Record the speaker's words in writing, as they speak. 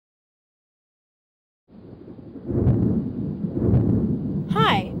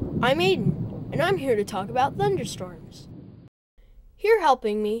I'm Aiden, and I'm here to talk about thunderstorms. Here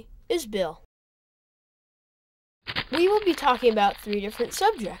helping me is Bill. We will be talking about 3 different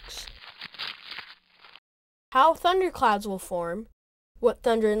subjects: how thunderclouds will form, what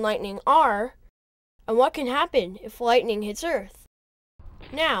thunder and lightning are, and what can happen if lightning hits Earth.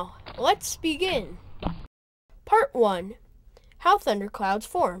 Now, let's begin. Part 1. How thunderclouds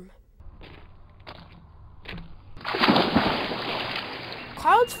form.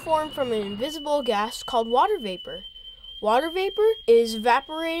 Clouds form from an invisible gas called water vapor. Water vapor is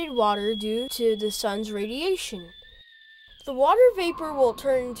evaporated water due to the sun's radiation. The water vapor will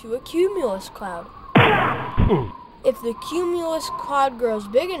turn into a cumulus cloud. If the cumulus cloud grows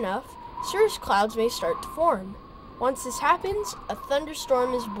big enough, cirrus clouds may start to form. Once this happens, a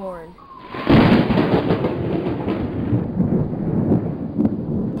thunderstorm is born.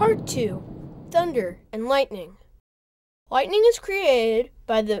 Part 2. Thunder and lightning. Lightning is created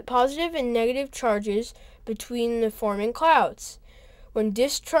by the positive and negative charges between the forming clouds. When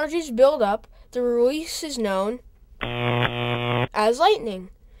discharges build up, the release is known as lightning.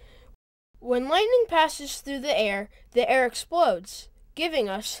 When lightning passes through the air explodes, giving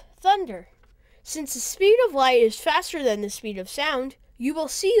us thunder. Since the speed of light is faster than the speed of sound, you will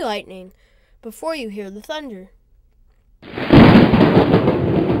see lightning before you hear the thunder.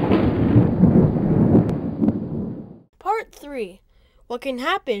 Part 3. What can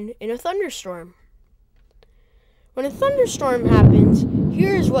happen in a thunderstorm? When a thunderstorm happens,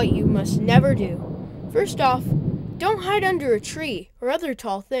 here is what you must never do. First off, don't hide under a tree or other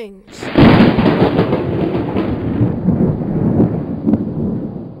tall things.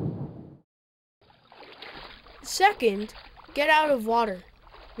 Second, get out of water.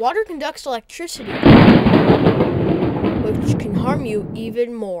 Water conducts electricity, which can harm you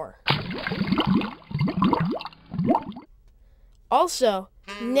even more. Also,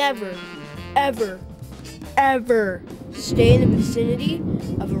 never, ever, ever stay in the vicinity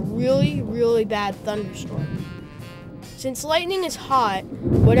of a really bad thunderstorm. Since lightning is hot,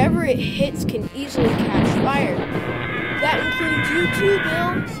 whatever it hits can easily catch fire. That includes you too,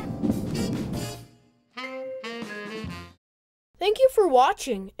 Bill. Thank you for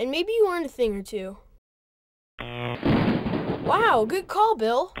watching, and maybe you learned a thing or two. Wow, good call,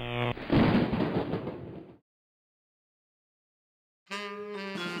 Bill.